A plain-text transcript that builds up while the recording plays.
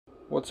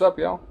What's up,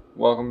 y'all?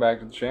 Welcome back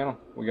to the channel.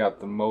 We got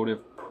the Motiv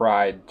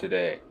Pride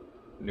today.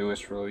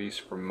 Newest release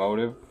from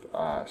Motiv.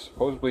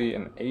 Supposedly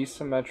an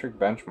asymmetric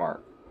benchmark.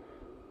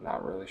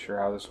 Not really sure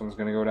how this one's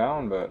going to go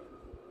down, but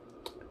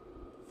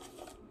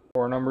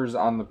 4 numbers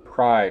on the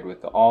Pride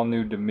with the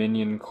all-new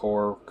Dominion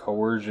Core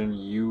Coercion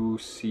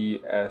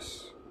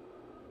UCS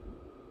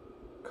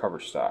cover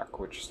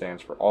stock, which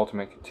stands for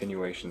Ultimate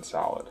Continuation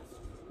Solid.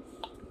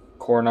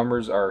 Core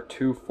numbers are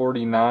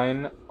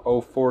 249,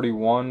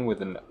 041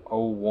 with an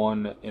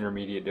 01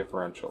 intermediate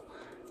differential.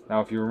 Now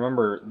if you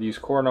remember, these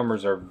core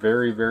numbers are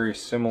very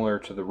similar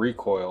to the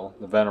recoil,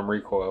 the Venom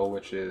recoil,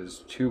 which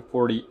is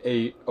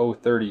 248,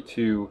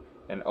 032,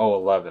 and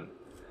 011.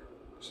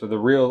 So the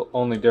real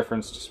only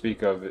difference to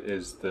speak of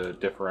is the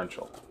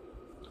differential.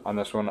 On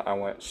this one I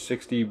went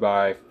 60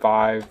 by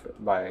 5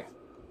 by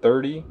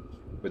 30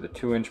 with a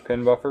 2-inch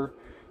pin buffer,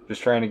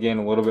 just trying to gain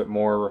a little bit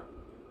more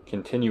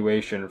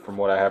continuation from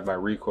what I have my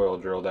recoil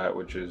drilled at,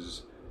 which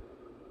is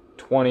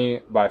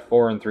 20 by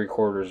 4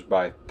 3/4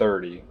 by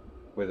 30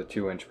 with a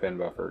 2-inch pin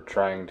buffer,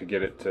 trying to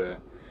get it to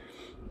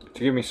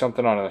give me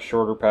something on the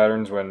shorter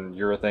patterns when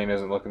urethane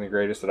isn't looking the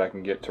greatest, that I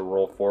can get to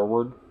roll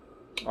forward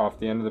off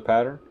the end of the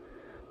pattern.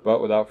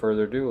 But without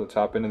further ado, let's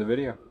hop into the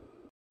video.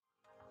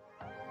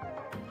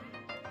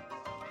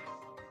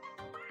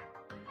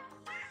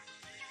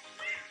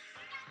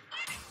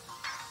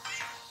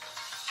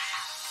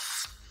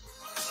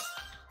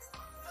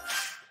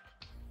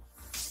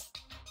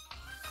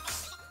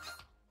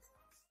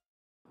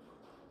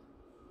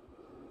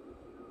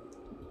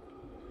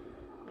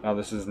 Now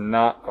this is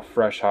not a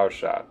fresh house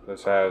shot.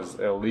 This has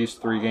at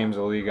least 3 games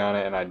of league on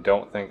it, and I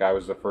don't think I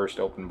was the first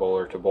open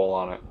bowler to bowl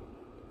on it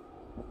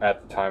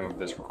at the time of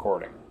this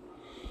recording.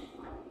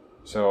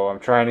 So I'm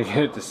trying to get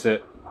it to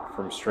sit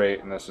from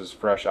straight, and this is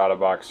fresh out of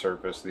box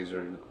surface. These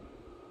are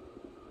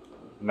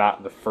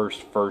not the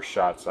first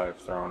shots I've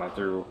thrown. I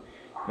threw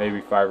maybe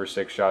 5 or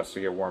 6 shots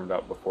to get warmed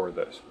up before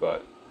this,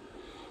 but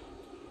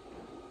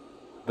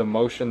the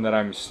motion that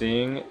I'm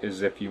seeing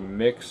is if you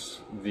mix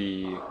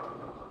the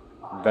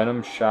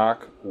Venom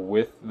shock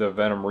with the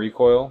Venom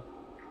recoil,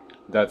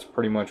 that's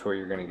pretty much what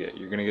you're going to get.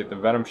 You're going to get the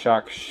Venom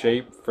shock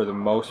shape for the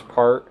most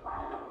part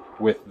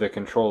with the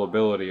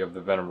controllability of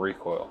the Venom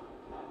recoil.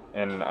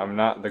 And I'm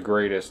not the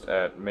greatest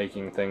at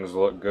making things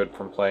look good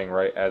from playing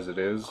right as it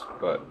is,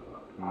 but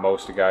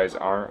most guys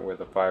aren't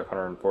with a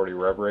 540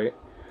 rev rate.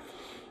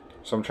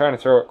 So I'm trying to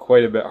throw it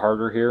quite a bit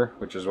harder here,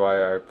 which is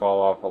why I fall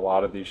off a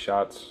lot of these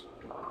shots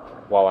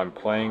while I'm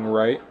playing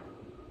right.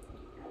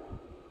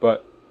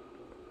 But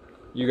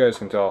you guys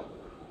can tell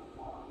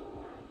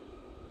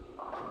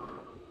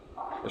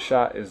the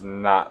shot is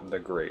not the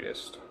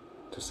greatest,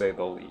 to say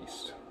the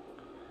least.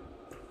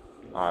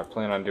 I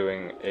plan on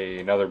doing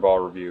another ball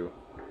review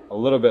a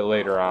little bit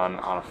later on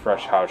a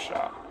fresh house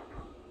shot.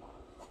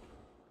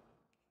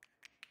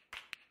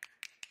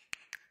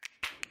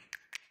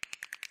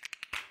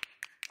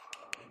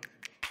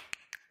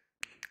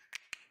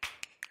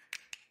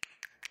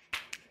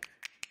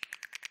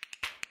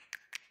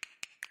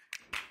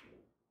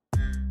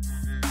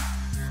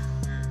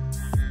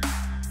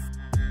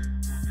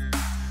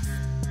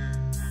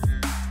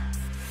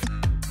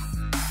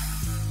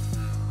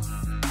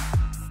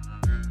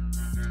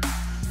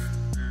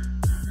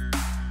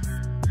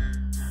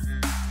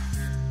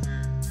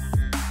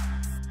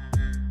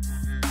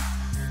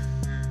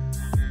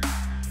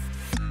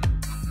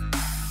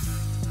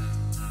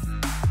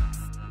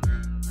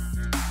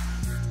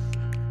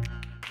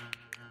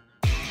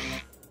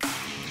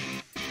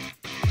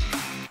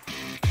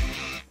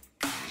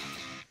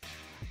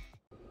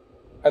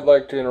 I'd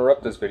like to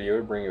interrupt this video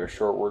to bring you a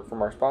short word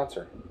from our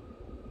sponsor.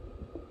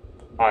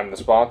 I'm the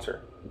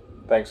sponsor.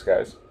 Thanks,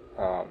 guys.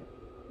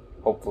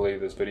 Hopefully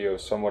this video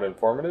is somewhat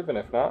informative, and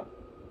if not,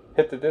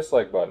 hit the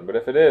dislike button. But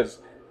if it is,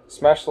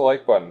 smash the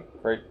like button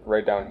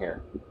right down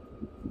here.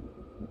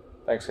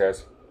 Thanks,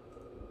 guys.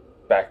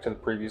 Back to the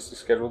previously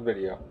scheduled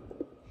video.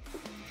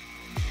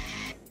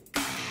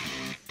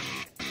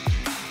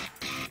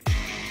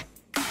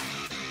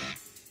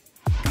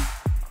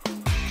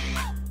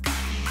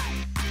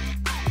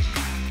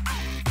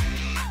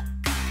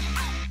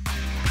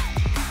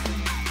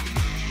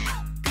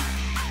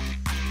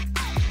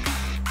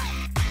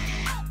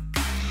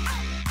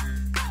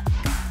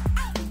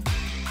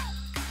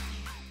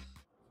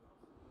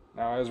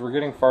 Now, as we're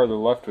getting farther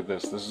left with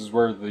this is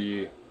where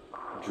the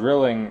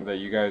drilling that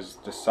you guys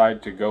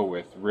decide to go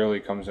with really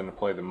comes into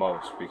play the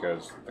most,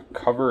 because the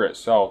cover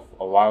itself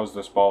allows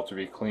this ball to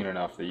be clean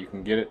enough that you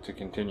can get it to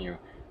continue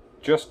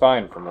just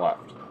fine from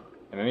left.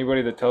 And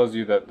anybody that tells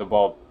you that the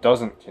ball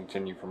doesn't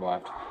continue from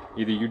left,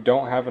 either you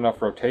don't have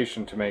enough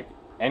rotation to make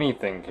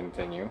anything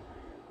continue,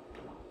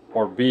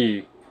 or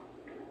B,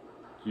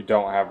 you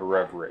don't have a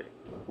rev rate,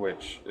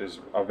 which is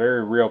a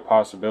very real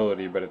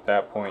possibility. But at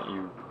that point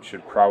you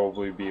should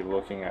probably be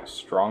looking at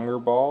stronger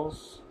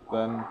balls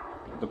than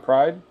the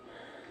Pride.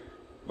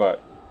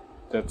 But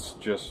that's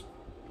just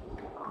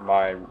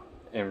my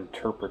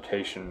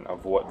interpretation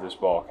of what this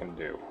ball can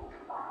do.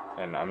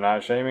 And I'm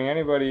not shaming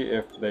anybody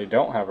if they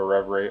don't have a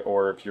rev rate,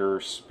 or if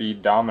you're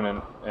speed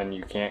dominant and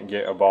you can't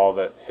get a ball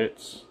that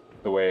hits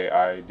the way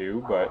I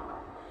do, but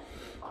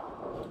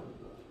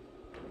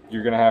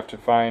you're going to have to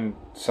find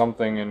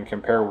something and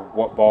compare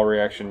what ball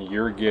reaction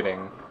you're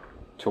getting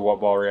to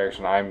what ball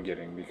reaction I'm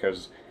getting,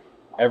 because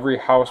every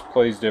house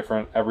plays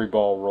different, every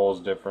ball rolls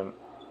different,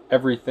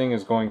 everything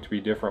is going to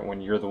be different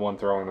when you're the one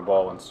throwing the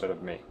ball instead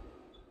of me.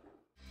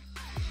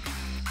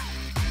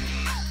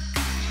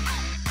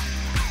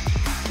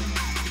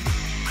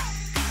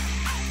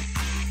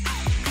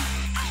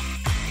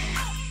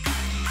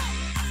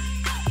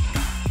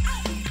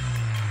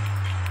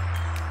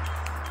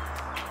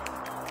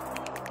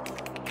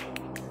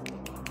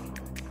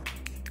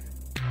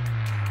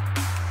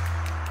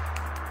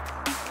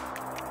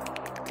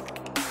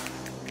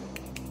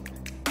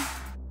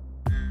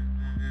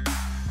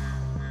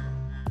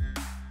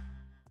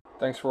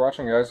 Thanks for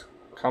watching, guys.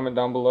 Comment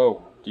down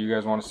below. Do you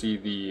guys want to see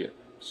the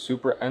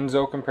Super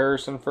Enzo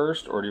comparison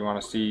first, or do you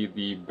want to see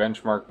the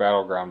benchmark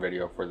battleground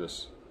video for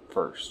this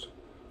first?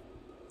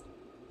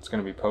 It's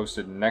going to be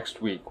posted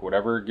next week.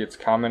 Whatever gets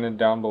commented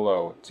down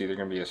below, it's either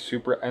going to be a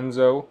Super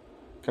Enzo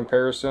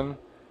comparison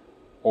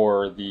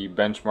or the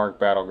benchmark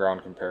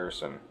battleground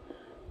comparison.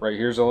 Right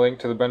here's a link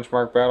to the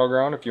benchmark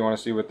battleground if you want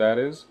to see what that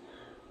is.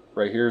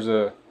 Right here's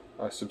a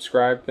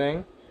subscribe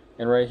thing,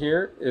 and right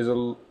here is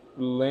a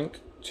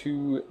link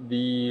to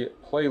the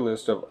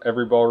playlist of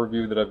every ball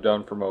review that I've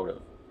done for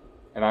Motiv.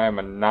 And I am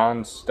a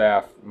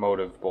non-staff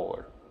Motiv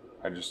bowler.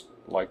 I just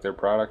like their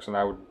products, and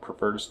I would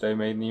prefer to stay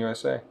made in the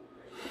USA.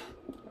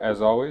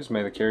 As always,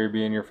 may the carry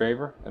be in your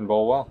favor, and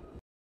bowl well.